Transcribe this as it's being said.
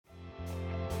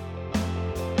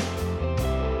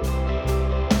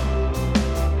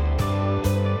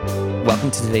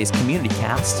Welcome to today's Community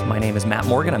Cast. My name is Matt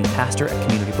Morgan. I'm the pastor at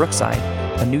Community Brookside,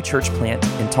 a new church plant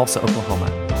in Tulsa, Oklahoma.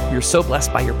 We are so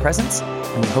blessed by your presence,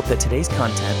 and we hope that today's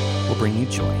content will bring you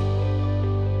joy.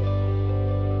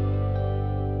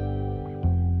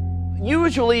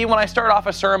 Usually when I start off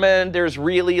a sermon, there's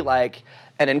really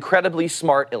an incredibly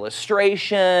smart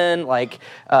illustration.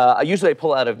 Usually I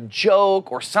pull out a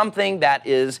joke or something that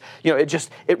is,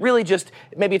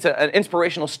 maybe it's an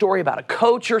inspirational story about a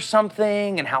coach or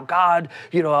something and how God,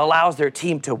 allows their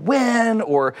team to win,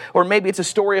 or maybe it's a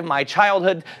story of my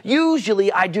childhood.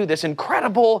 Usually I do this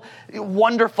incredible,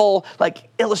 wonderful,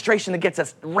 illustration that gets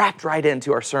us wrapped right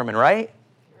into our sermon, right?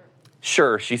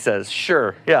 Sure, she says,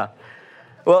 sure, yeah.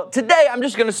 Well, today I'm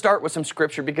just going to start with some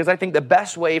scripture because I think the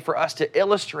best way for us to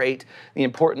illustrate the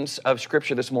importance of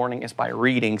scripture this morning is by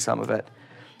reading some of it.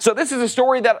 So this is a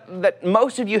story that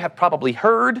most of you have probably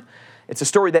heard. It's a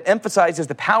story that emphasizes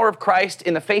the power of Christ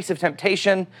in the face of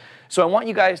temptation. So I want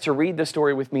you guys to read this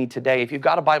story with me today. If you've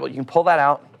got a Bible, you can pull that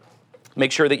out.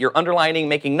 Make sure that you're underlining,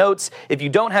 making notes. If you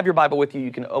don't have your Bible with you,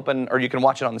 you can open or you can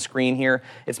watch it on the screen here.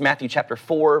 It's Matthew chapter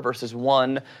 4, verses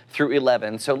 1 through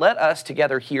 11. So let us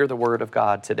together hear the word of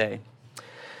God today.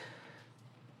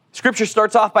 Scripture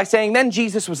starts off by saying, "Then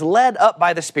Jesus was led up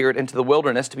by the Spirit into the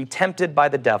wilderness to be tempted by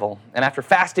the devil. And after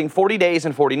fasting 40 days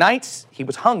and 40 nights, he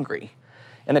was hungry.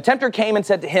 And the tempter came and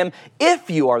said to him, 'If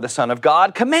you are the Son of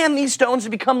God, command these stones to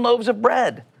become loaves of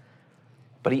bread.'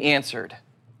 But he answered,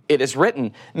 'It is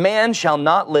written, man shall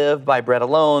not live by bread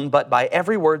alone, but by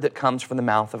every word that comes from the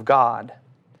mouth of God.'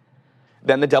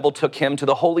 Then the devil took him to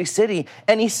the holy city,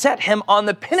 and he set him on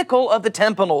the pinnacle of the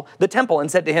temple,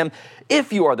 and said to him,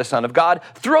 'If you are the Son of God,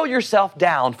 throw yourself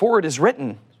down, for it is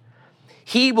written,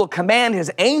 he will command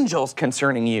his angels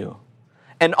concerning you,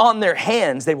 and on their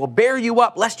hands they will bear you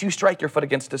up, lest you strike your foot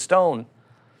against a stone.'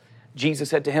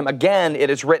 Jesus said to him, 'Again, it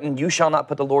is written, you shall not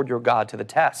put the Lord your God to the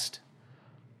test.'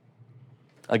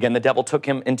 Again, the devil took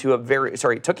him to a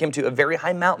very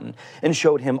high mountain and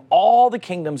showed him all the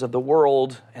kingdoms of the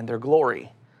world and their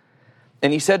glory.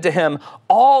 And he said to him,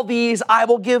 'All these I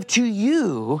will give to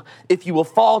you if you will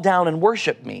fall down and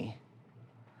worship me.'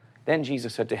 Then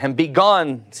Jesus said to him,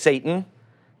 'Begone, Satan,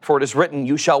 for it is written,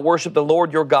 you shall worship the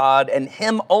Lord your God, and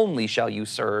him only shall you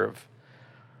serve.'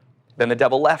 Then the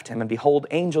devil left him, and behold,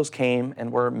 angels came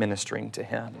and were ministering to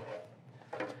him."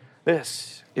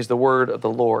 This is the word of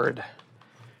the Lord.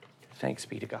 Thanks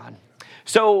be to God.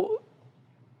 So,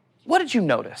 what did you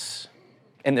notice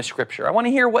in this scripture? I want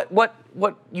to hear what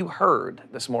you heard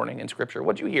this morning in scripture.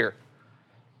 What did you hear?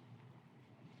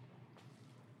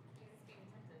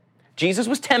 Jesus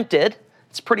was tempted.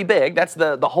 It's pretty big. That's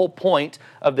the whole point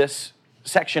of this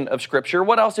section of scripture.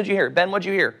 What else did you hear? Ben, what did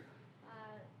you hear? The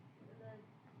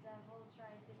devil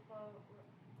tried to quote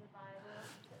the Bible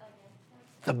against him.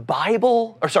 The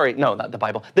Bible, not the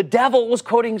Bible. The devil was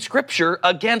quoting scripture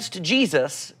against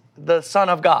Jesus, the Son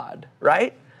of God,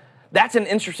 right? That's an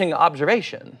interesting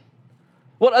observation.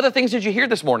 What other things did you hear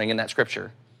this morning in that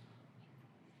scripture?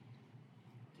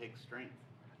 It takes strength.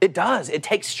 It does. It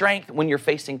takes strength when you're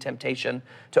facing temptation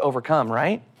to overcome,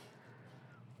 right?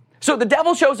 So the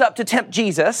devil shows up to tempt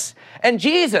Jesus, and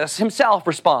Jesus himself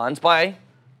responds by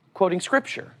quoting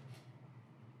scripture.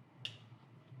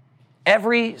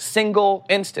 Every single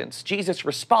instance, Jesus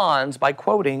responds by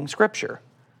quoting scripture.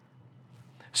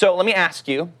 So let me ask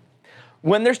you,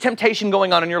 when there's temptation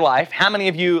going on in your life, how many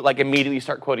of you immediately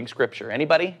start quoting scripture?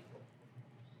 Anybody?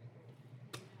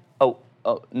 Oh,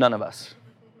 none of us.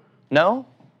 No?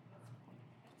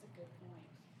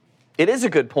 It is a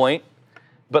good point,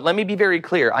 but let me be very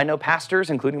clear. I know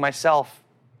pastors, including myself,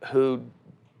 who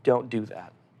don't do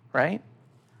that, right?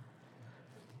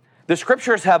 The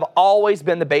scriptures have always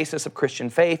been the basis of Christian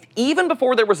faith. Even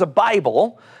before there was a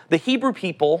Bible, the Hebrew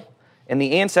people and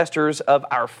the ancestors of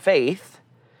our faith,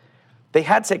 they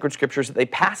had sacred scriptures that they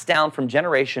passed down from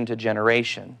generation to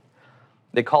generation.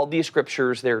 They called these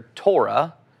scriptures their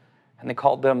Torah, and they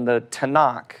called them the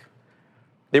Tanakh.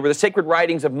 They were the sacred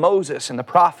writings of Moses and the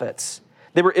prophets.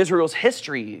 They were Israel's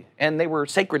history, and they were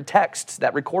sacred texts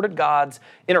that recorded God's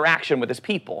interaction with his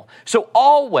people. So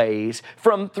always,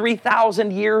 from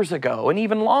 3,000 years ago, and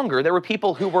even longer, there were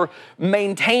people who were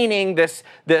maintaining this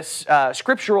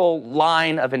scriptural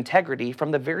line of integrity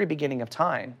from the very beginning of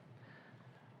time.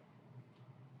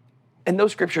 And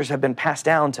those scriptures have been passed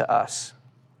down to us.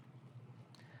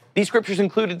 These scriptures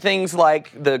included things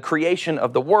like the creation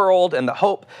of the world and the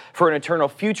hope for an eternal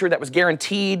future that was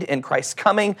guaranteed in Christ's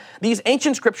coming. These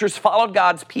ancient scriptures followed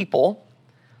God's people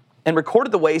and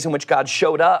recorded the ways in which God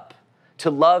showed up to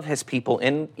love his people,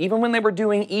 and even when they were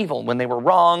doing evil, when they were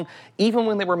wrong, even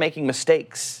when they were making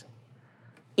mistakes,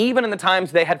 even in the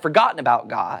times they had forgotten about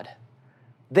God.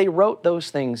 they wrote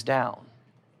those things down.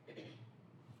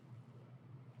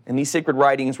 And these sacred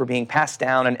writings were being passed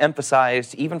down and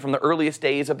emphasized even from the earliest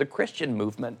days of the Christian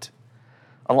movement,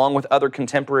 along with other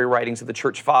contemporary writings of the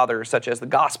church fathers, such as the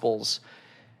Gospels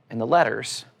and the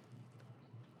letters.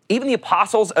 Even the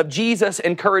apostles of Jesus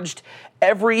encouraged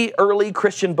every early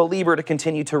Christian believer to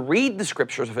continue to read the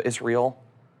scriptures of Israel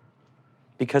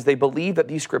because they believed that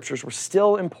these scriptures were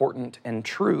still important and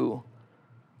true.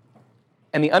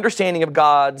 And the understanding of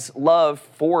God's love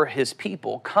for his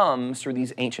people comes through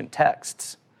these ancient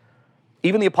texts.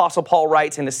 Even the Apostle Paul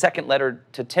writes in his second letter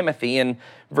to Timothy in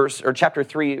chapter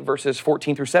 3, verses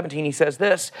 14 through 17, he says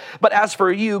this, "But as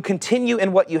for you, continue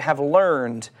in what you have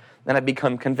learned and have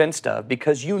become convinced of,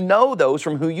 because you know those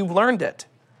from whom you've learned it,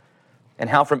 and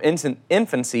how from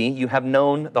infancy you have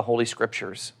known the Holy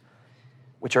Scriptures,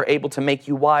 which are able to make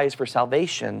you wise for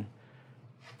salvation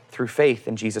through faith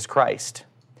in Jesus Christ.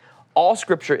 All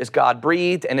Scripture is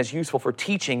God-breathed and is useful for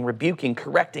teaching, rebuking,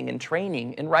 correcting, and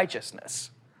training in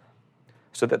righteousness,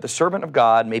 so that the servant of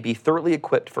God may be thoroughly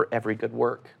equipped for every good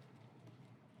work."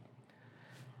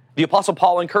 The Apostle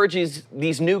Paul encourages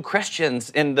these new Christians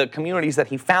in the communities that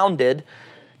he founded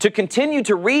to continue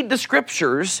to read the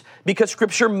Scriptures because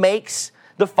Scripture makes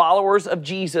the followers of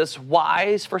Jesus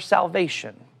wise for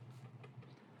salvation.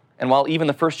 And while even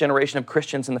the first generation of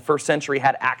Christians in the first century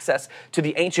had access to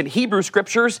the ancient Hebrew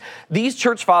Scriptures, these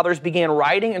church fathers began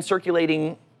writing and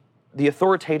circulating the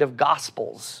authoritative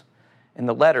Gospels and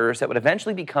the letters that would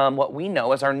eventually become what we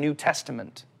know as our New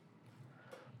Testament.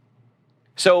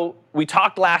 So we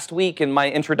talked last week in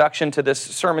my introduction to this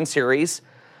sermon series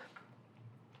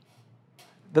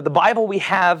that the Bible we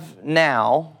have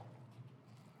now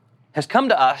has come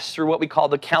to us through what we call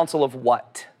the Council of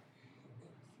what?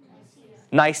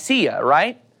 Nicaea,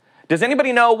 right? Does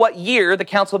anybody know what year the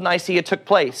Council of Nicaea took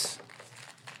place?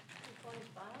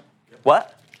 325.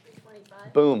 What?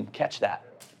 325. Boom, catch that.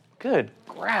 Good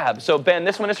grab. So Ben,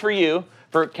 this one is for you,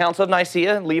 for Council of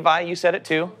Nicaea. Levi, you said it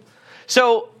too.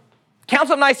 So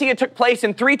Council of Nicaea took place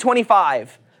in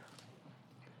 325.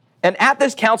 And at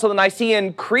this council, the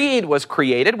Nicene Creed was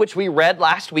created, which we read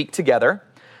last week together.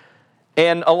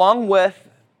 And along with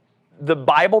the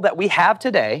Bible that we have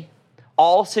today,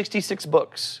 all 66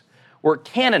 books were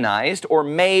canonized or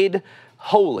made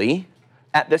holy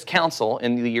at this council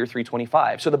in the year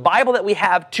 325. So the Bible that we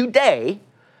have today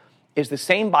is the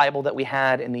same Bible that we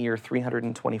had in the year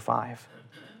 325.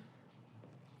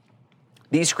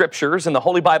 These scriptures and the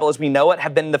Holy Bible as we know it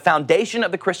have been the foundation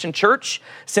of the Christian church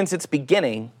since its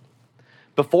beginning.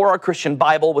 Before our Christian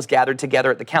Bible was gathered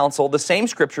together at the council, the same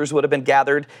scriptures would have been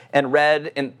gathered and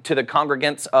read to the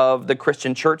congregants of the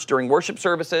Christian church during worship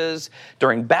services,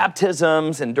 during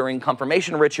baptisms, and during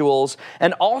confirmation rituals.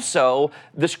 And also,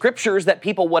 the scriptures that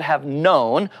people would have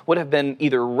known would have been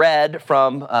either read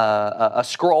from a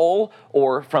scroll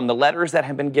or from the letters that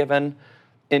had been given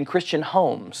in Christian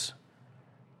homes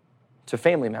to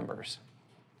family members.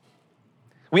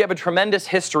 We have a tremendous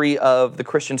history of the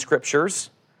Christian scriptures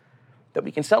that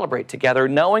we can celebrate together,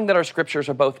 knowing that our scriptures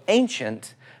are both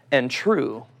ancient and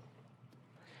true.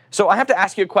 So I have to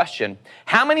ask you a question.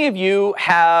 How many of you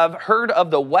have heard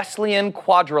of the Wesleyan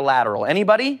quadrilateral?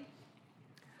 Anybody?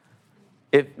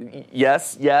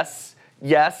 Yes.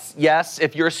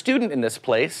 If you're a student in this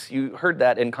place, you heard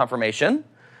that in confirmation.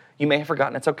 You may have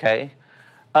forgotten, it's okay.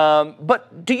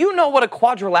 But do you know what a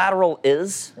quadrilateral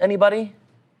is? Anybody?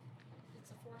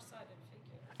 It's a four-sided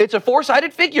figure. It's a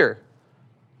four-sided figure.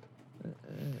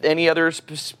 Any other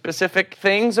specific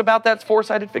things about that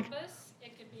four-sided figure?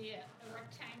 It could be a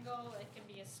rectangle. It could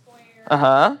be a square.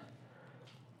 Uh-huh.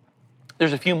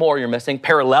 There's a few more you're missing.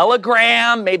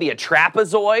 Parallelogram, maybe a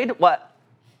trapezoid. What?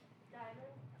 Diamond.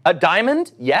 A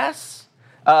diamond? Yes.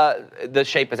 The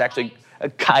shape is actually a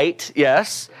kite,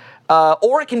 yes.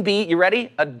 Or it can be, you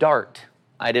ready? A dart.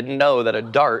 I didn't know that a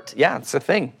dart, yeah, it's a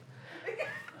thing.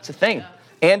 It's a thing.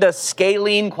 And a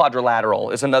scalene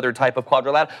quadrilateral is another type of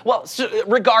quadrilateral. Well, so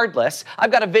regardless,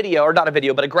 I've got a video, or not a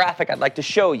video, but a graphic I'd like to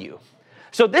show you.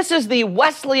 So this is the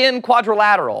Wesleyan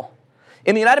quadrilateral.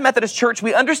 In the United Methodist Church,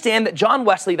 we understand that John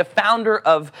Wesley, the founder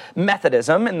of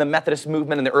Methodism and the Methodist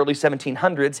movement in the early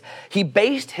 1700s, he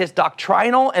based his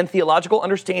doctrinal and theological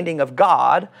understanding of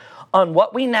God on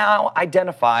what we now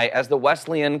identify as the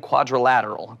Wesleyan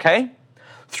quadrilateral, okay?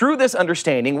 Through this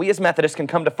understanding, we as Methodists can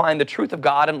come to find the truth of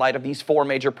God in light of these four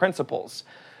major principles.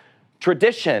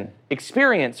 Tradition,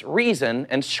 experience, reason,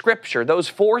 and scripture. Those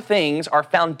four things are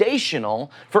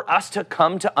foundational for us to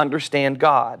come to understand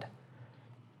God.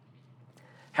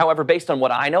 However, based on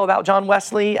what I know about John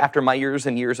Wesley, after my years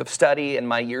and years of study and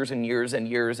my years and years and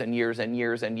years and years and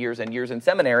years and years and years in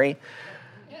seminary,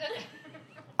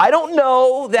 I don't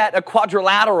know that a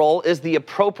quadrilateral is the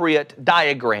appropriate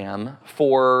diagram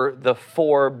for the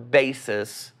four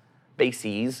bases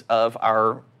of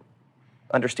our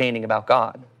understanding about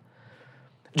God.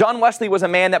 John Wesley was a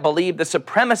man that believed the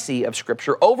supremacy of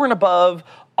Scripture over and above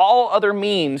all other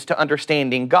means to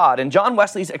understanding God. In John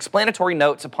Wesley's explanatory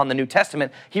notes upon the New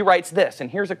Testament, he writes this, and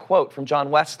here's a quote from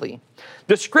John Wesley.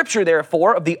 "The Scripture,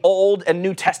 therefore, of the Old and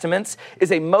New Testaments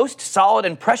is a most solid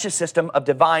and precious system of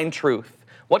divine truth."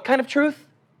 What kind of truth?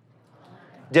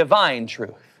 Divine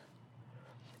truth.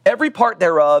 "Every part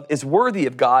thereof is worthy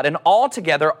of God, and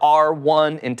altogether are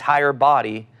one entire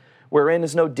body, wherein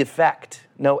is no defect,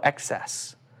 no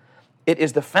excess. It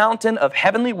is the fountain of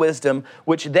heavenly wisdom,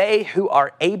 which they who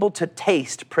are able to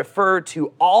taste prefer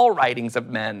to all writings of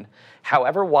men,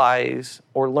 however wise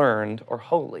or learned or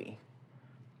holy."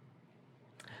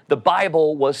 The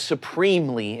Bible was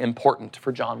supremely important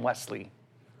for John Wesley.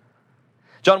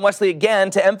 John Wesley, again,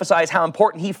 to emphasize how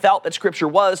important he felt that Scripture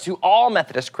was to all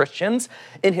Methodist Christians,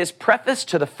 in his preface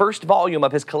to the first volume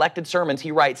of his collected sermons,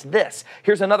 he writes this.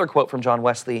 Here's another quote from John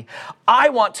Wesley. "I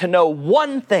want to know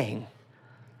one thing,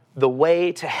 the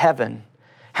way to heaven,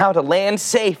 how to land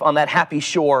safe on that happy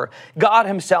shore. God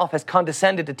himself has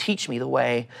condescended to teach me the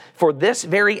way. For this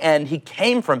very end he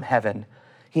came from heaven.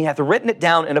 He hath written it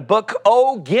down in a book.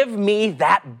 Oh, give me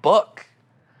that book.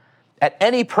 At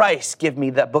any price, give me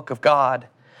that book of God.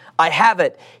 I have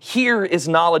it. Here is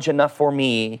knowledge enough for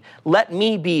me. Let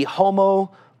me be homo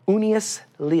unius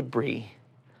libri,"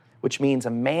 which means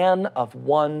a man of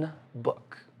one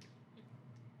book.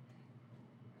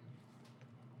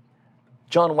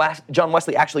 John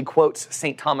Wesley actually quotes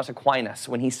St. Thomas Aquinas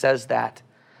when he says that,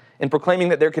 in proclaiming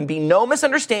that there can be no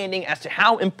misunderstanding as to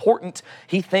how important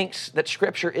he thinks that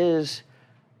Scripture is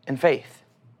in faith.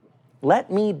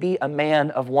 Let me be a man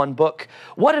of one book.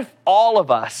 What if all of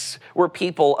us were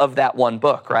people of that one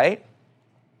book, right?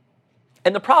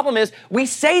 And the problem is, we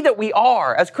say that we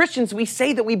are. As Christians, we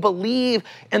say that we believe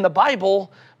in the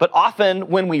Bible, but often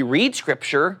when we read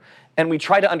Scripture and we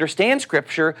try to understand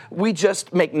Scripture, we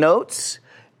just make notes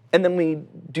and then we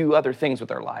do other things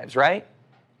with our lives, right?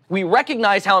 We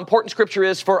recognize how important Scripture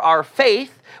is for our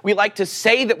faith. We like to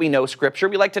say that we know Scripture.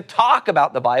 We like to talk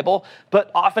about the Bible, but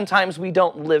oftentimes we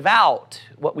don't live out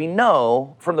what we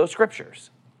know from those Scriptures.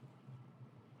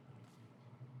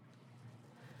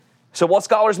 So while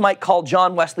scholars might call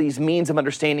John Wesley's means of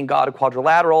understanding God a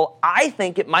quadrilateral, I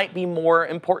think it might be more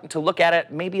important to look at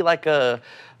it maybe like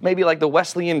the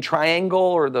Wesleyan triangle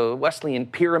or the Wesleyan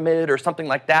pyramid or something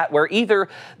like that, where either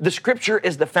the Scripture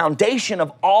is the foundation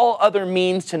of all other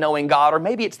means to knowing God, or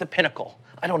maybe it's the pinnacle.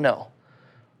 I don't know.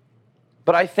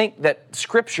 But I think that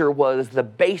Scripture was the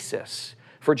basis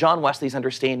for John Wesley's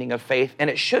understanding of faith, and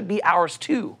it should be ours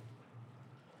too.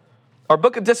 Our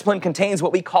Book of Discipline contains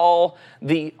what we call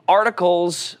the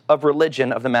Articles of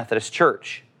Religion of the Methodist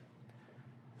Church.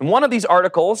 And one of these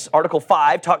articles, Article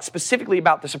 5, talks specifically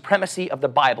about the supremacy of the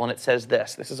Bible, and it says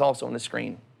this. This is also on the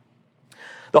screen.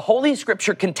 "The Holy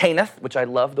Scripture containeth," which I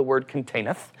love the word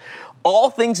containeth, "all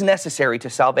things necessary to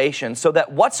salvation, so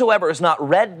that whatsoever is not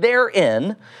read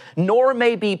therein, nor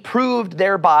may be proved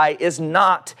thereby, is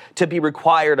not to be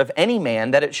required of any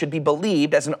man that it should be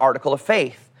believed as an article of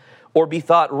faith, or be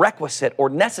thought requisite or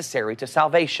necessary to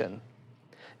salvation.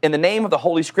 In the name of the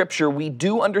Holy Scripture, we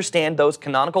do understand those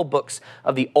canonical books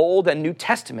of the Old and New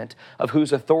Testament, of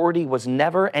whose authority was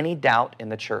never any doubt in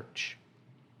the church.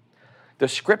 The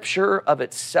Scripture of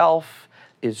itself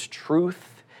is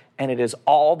truth, and it is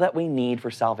all that we need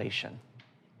for salvation.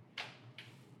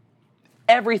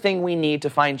 Everything we need to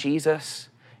find Jesus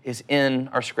is in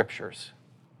our Scriptures.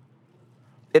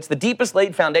 It's the deepest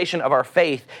laid foundation of our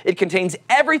faith. It contains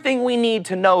everything we need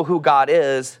to know who God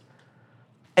is.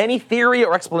 Any theory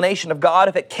or explanation of God,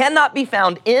 if it cannot be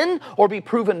found in or be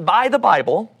proven by the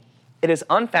Bible, it is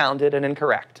unfounded and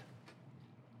incorrect.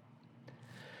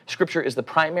 Scripture is the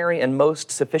primary and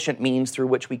most sufficient means through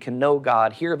which we can know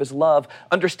God, hear of his love,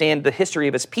 understand the history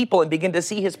of his people, and begin to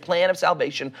see his plan of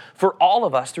salvation for all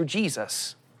of us through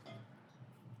Jesus.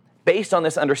 Based on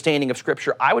this understanding of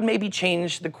Scripture, I would maybe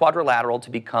change the quadrilateral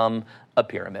to become a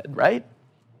pyramid, right?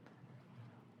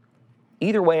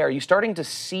 Either way, are you starting to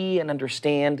see and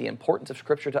understand the importance of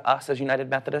Scripture to us as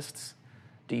United Methodists?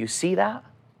 Do you see that?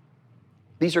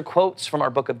 These are quotes from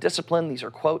our Book of Discipline. These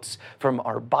are quotes from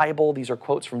our Bible. These are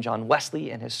quotes from John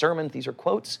Wesley and his sermons. These are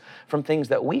quotes from things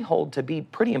that we hold to be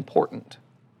pretty important.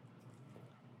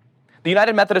 The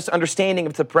United Methodist understanding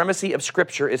of the supremacy of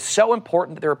Scripture is so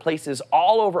important that there are places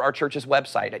all over our church's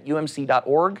website at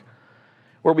umc.org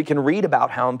where we can read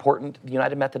about how important the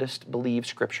United Methodist believe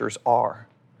Scriptures are.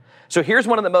 So here's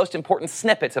one of the most important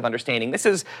snippets of understanding. This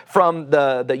is from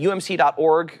the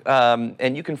umc.org,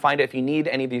 and you can find it. If you need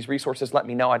any of these resources, let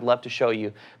me know. I'd love to show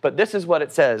you. But this is what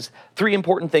it says. 3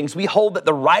 important things. We hold that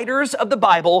the writers of the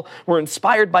Bible were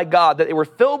inspired by God, that they were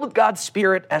filled with God's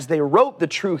Spirit as they wrote the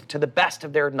truth to the best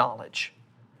of their knowledge.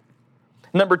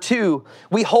 Number 2,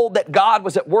 we hold that God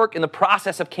was at work in the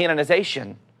process of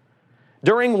canonization,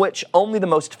 during which only the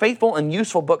most faithful and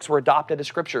useful books were adopted as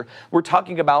Scripture. We're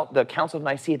talking about the Council of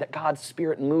Nicaea, that God's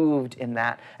Spirit moved in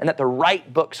that, and that the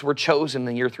right books were chosen in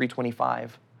the year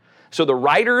 325. So the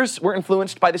writers were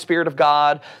influenced by the Spirit of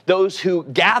God. Those who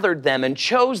gathered them and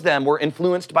chose them were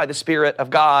influenced by the Spirit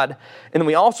of God. And then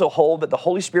we also hold that the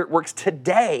Holy Spirit works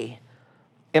today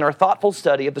in our thoughtful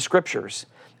study of the Scriptures,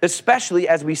 especially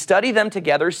as we study them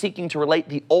together, seeking to relate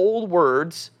the old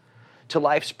words to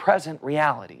life's present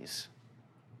realities.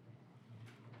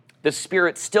 The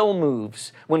Spirit still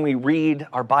moves when we read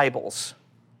our Bibles.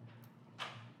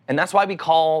 And that's why we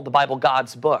call the Bible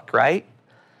God's book, right?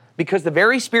 Because the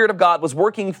very Spirit of God was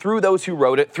working through those who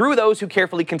wrote it, through those who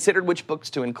carefully considered which books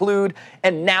to include,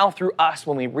 and now through us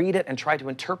when we read it and try to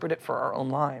interpret it for our own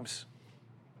lives.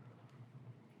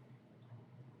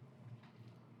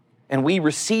 And we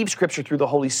receive Scripture through the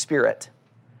Holy Spirit.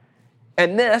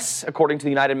 And this, according to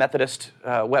the United Methodist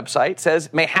website,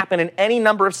 says may happen in any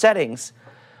number of settings.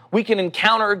 We can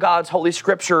encounter God's Holy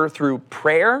Scripture through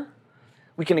prayer.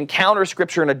 We can encounter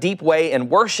Scripture in a deep way in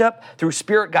worship, through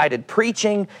Spirit-guided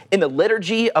preaching, in the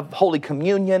liturgy of Holy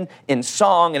Communion, in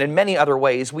song, and in many other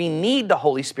ways. We need the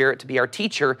Holy Spirit to be our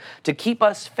teacher, to keep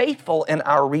us faithful in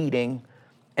our reading,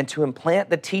 and to implant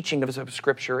the teaching of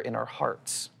Scripture in our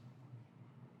hearts.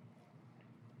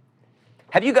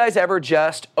 Have you guys ever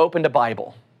just opened a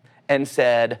Bible and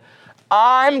said,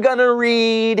 I'm going to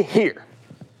read here?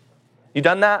 You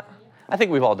done that? I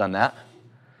think we've all done that.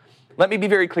 Let me be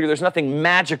very clear, there's nothing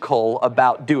magical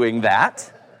about doing that.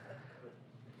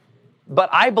 But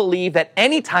I believe that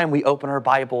anytime we open our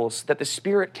Bibles, that the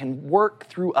Spirit can work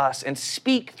through us and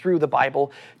speak through the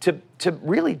Bible to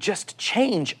really just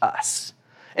change us.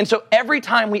 And so every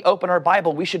time we open our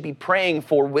Bible, we should be praying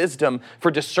for wisdom, for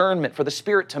discernment, for the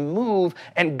Spirit to move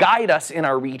and guide us in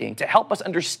our reading, to help us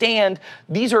understand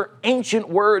these are ancient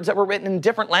words that were written in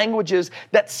different languages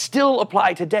that still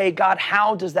apply today. God,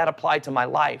 how does that apply to my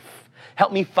life?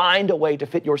 Help me find a way to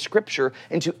fit your Scripture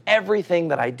into everything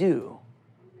that I do.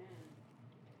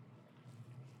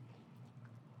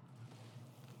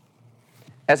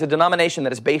 As a denomination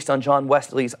that is based on John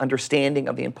Wesley's understanding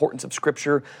of the importance of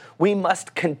Scripture, we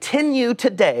must continue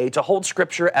today to hold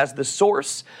Scripture as the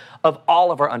source of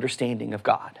all of our understanding of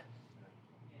God.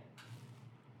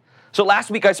 So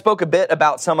last week I spoke a bit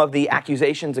about some of the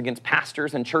accusations against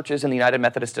pastors and churches in the United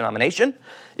Methodist denomination.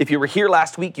 If you were here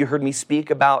last week, you heard me speak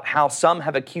about how some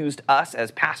have accused us as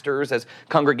pastors, as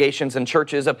congregations and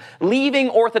churches, of leaving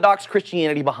Orthodox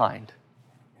Christianity behind.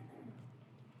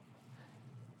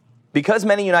 Because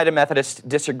many United Methodists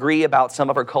disagree about some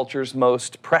of our culture's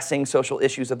most pressing social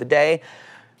issues of the day,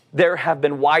 there have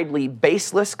been widely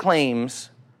baseless claims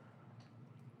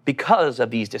because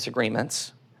of these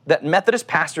disagreements that Methodist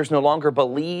pastors no longer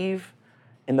believe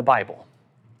in the Bible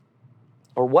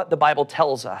or what the Bible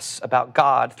tells us about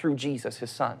God through Jesus, his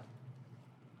Son.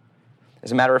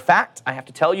 As a matter of fact, I have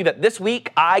to tell you that this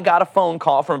week I got a phone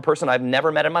call from a person I've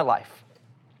never met in my life,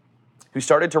 who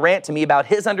started to rant to me about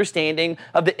his understanding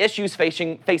of the issues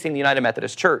facing the United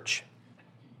Methodist Church.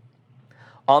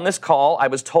 On this call, I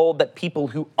was told that people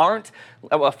who aren't,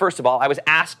 well, first of all, I was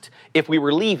asked if we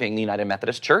were leaving the United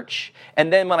Methodist Church.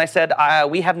 And then when I said,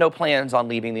 we have no plans on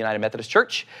leaving the United Methodist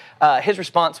Church, his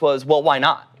response was, well, why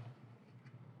not?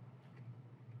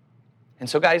 And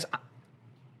so, guys,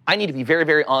 I need to be very,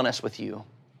 very honest with you.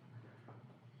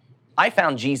 I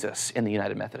found Jesus in the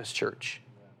United Methodist Church.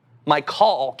 My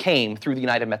call came through the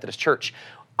United Methodist Church.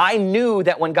 I knew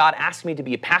that when God asked me to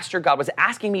be a pastor, God was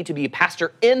asking me to be a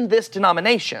pastor in this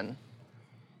denomination.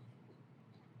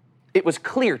 It was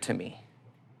clear to me.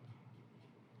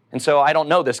 And so I don't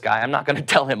know this guy. I'm not going to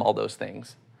tell him all those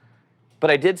things. But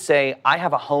I did say, I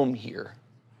have a home here.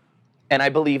 And I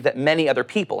believe that many other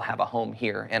people have a home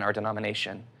here in our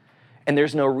denomination. And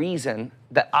there's no reason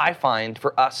that I find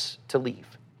for us to leave.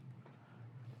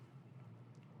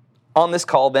 On this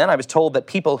call then, I was told that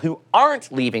people who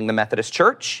aren't leaving the Methodist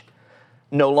Church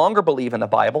no longer believe in the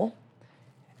Bible,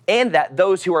 and that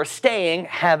those who are staying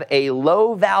have a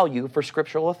low value for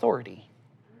scriptural authority.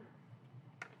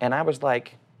 And I was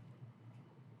like,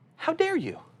 how dare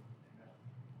you?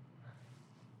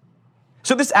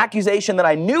 So this accusation that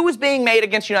I knew was being made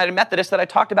against United Methodist that I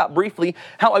talked about briefly,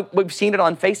 how we've seen it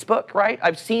on Facebook, right?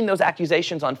 I've seen those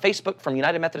accusations on Facebook from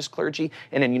United Methodist clergy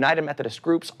and in United Methodist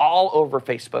groups all over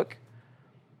Facebook.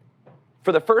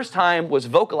 For the first time was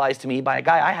vocalized to me by a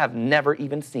guy I have never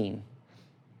even seen.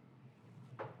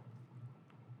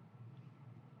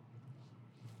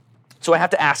 So I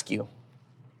have to ask you,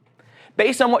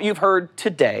 based on what you've heard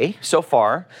today so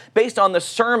far, based on the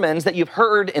sermons that you've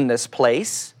heard in this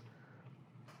place,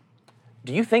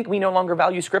 do you think we no longer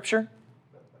value Scripture?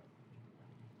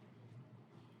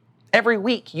 Every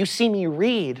week you see me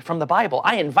read from the Bible.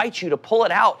 I invite you to pull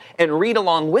it out and read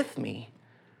along with me.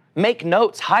 Make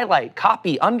notes, highlight,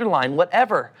 copy, underline,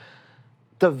 whatever.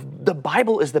 The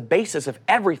Bible is the basis of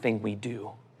everything we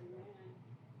do.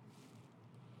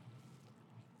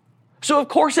 So of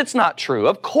course it's not true.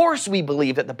 Of course we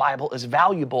believe that the Bible is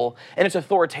valuable and it's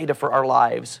authoritative for our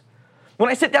lives. When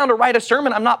I sit down to write a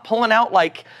sermon, I'm not pulling out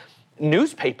like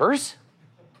newspapers.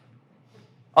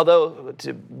 Although,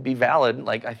 to be valid,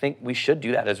 I think we should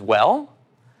do that as well.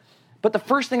 But the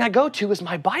first thing I go to is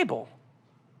my Bible.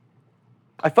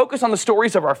 I focus on the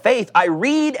stories of our faith. I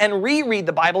read and reread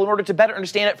the Bible in order to better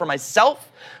understand it for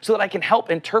myself so that I can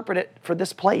help interpret it for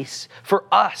this place, for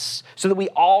us, so that we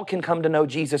all can come to know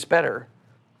Jesus better.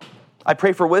 I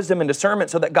pray for wisdom and discernment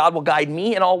so that God will guide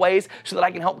me in all ways so that I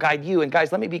can help guide you. And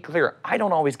guys, let me be clear. I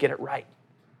don't always get it right.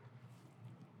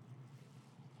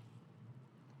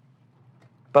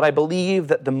 But I believe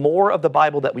that the more of the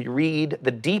Bible that we read,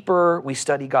 the deeper we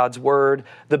study God's word,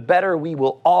 the better we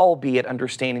will all be at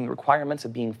understanding the requirements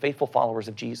of being faithful followers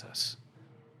of Jesus.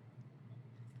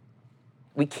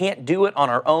 We can't do it on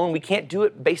our own. We can't do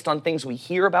it based on things we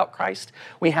hear about Christ.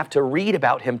 We have to read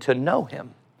about him to know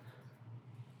him.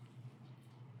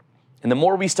 And the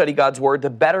more we study God's word, the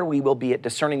better we will be at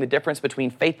discerning the difference between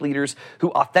faith leaders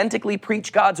who authentically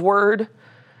preach God's word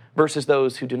versus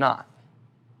those who do not.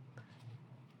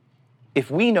 If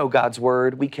we know God's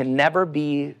word, we can never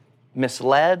be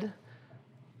misled,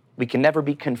 we can never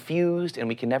be confused, and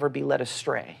we can never be led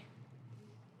astray.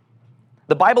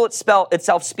 The Bible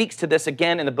itself speaks to this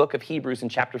again in the book of Hebrews in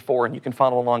chapter 4, and you can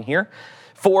follow along here.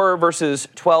 4 verses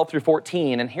 12 through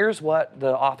 14, and here's what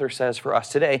the author says for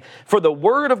us today. For the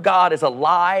word of God is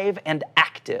alive and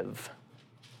active.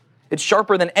 It's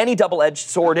sharper than any double-edged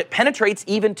sword. It penetrates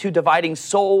even to dividing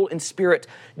soul and spirit,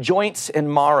 joints and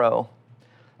marrow.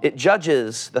 It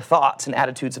judges the thoughts and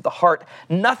attitudes of the heart.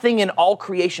 Nothing in all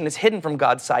creation is hidden from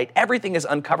God's sight. Everything is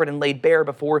uncovered and laid bare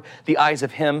before the eyes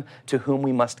of him to whom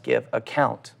we must give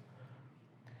account.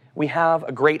 We have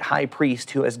a great high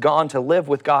priest who has gone to live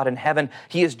with God in heaven.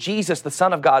 He is Jesus, the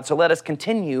Son of God, so let us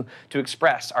continue to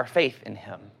express our faith in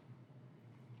him.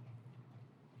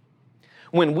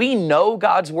 When we know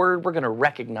God's word, we're going to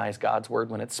recognize God's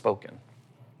word when it's spoken.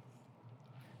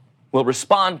 We'll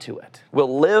respond to it.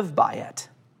 We'll live by it.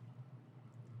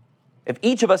 If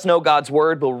each of us know God's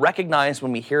word, we'll recognize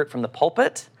when we hear it from the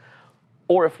pulpit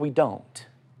or if we don't.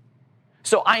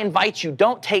 So I invite you,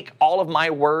 don't take all of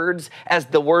my words as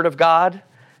the word of God.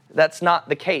 That's not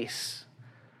the case.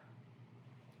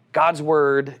 God's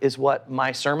word is what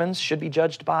my sermons should be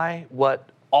judged by, what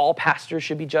all pastors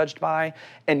should be judged by,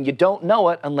 and you don't know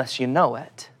it unless you know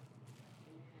it.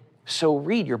 So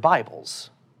read your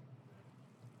Bibles.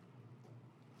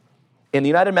 In the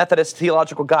United Methodist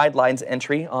Theological Guidelines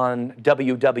entry on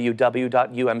www.umc.org,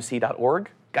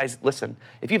 guys, listen,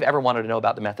 if you've ever wanted to know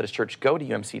about the Methodist Church, go to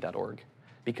umc.org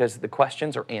because the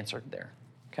questions are answered there,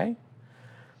 okay?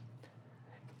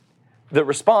 The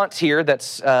response here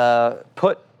that's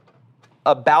put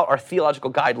about our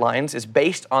theological guidelines is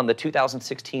based on the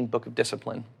 2016 Book of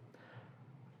Discipline.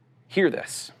 Hear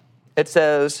this. It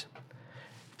says,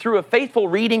 through a faithful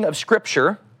reading of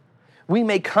Scripture, we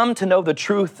may come to know the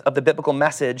truth of the biblical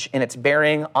message and its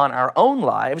bearing on our own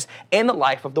lives and the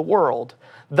life of the world.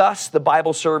 Thus, the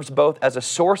Bible serves both as a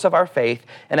source of our faith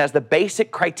and as the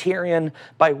basic criterion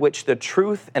by which the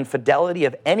truth and fidelity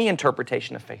of any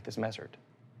interpretation of faith is measured.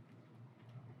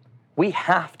 We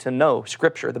have to know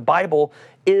Scripture. The Bible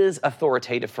is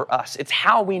authoritative for us. It's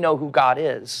how we know who God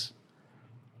is.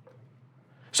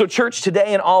 So, church, today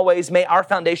and always, may our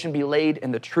foundation be laid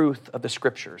in the truth of the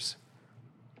Scriptures.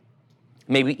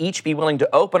 May we each be willing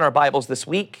to open our Bibles this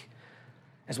week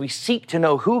as we seek to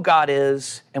know who God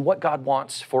is and what God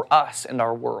wants for us and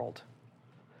our world.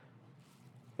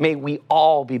 May we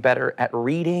all be better at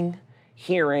reading,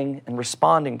 hearing, and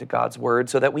responding to God's word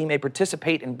so that we may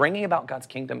participate in bringing about God's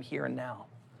kingdom here and now.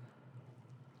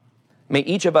 May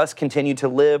each of us continue to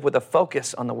live with a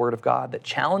focus on the word of God that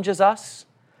challenges us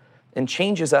and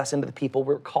changes us into the people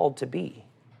we're called to be.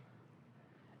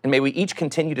 And may we each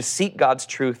continue to seek God's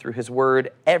truth through his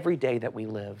word every day that we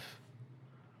live.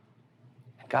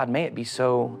 And God, may it be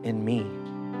so in me.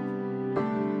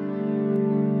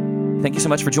 Thank you so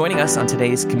much for joining us on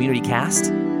today's Community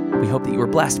Cast. We hope that you were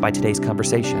blessed by today's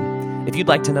conversation. If you'd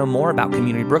like to know more about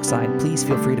Community Brookside, please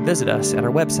feel free to visit us at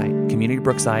our website,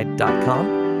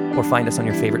 communitybrookside.com, or find us on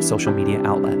your favorite social media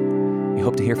outlet. We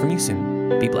hope to hear from you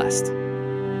soon. Be blessed.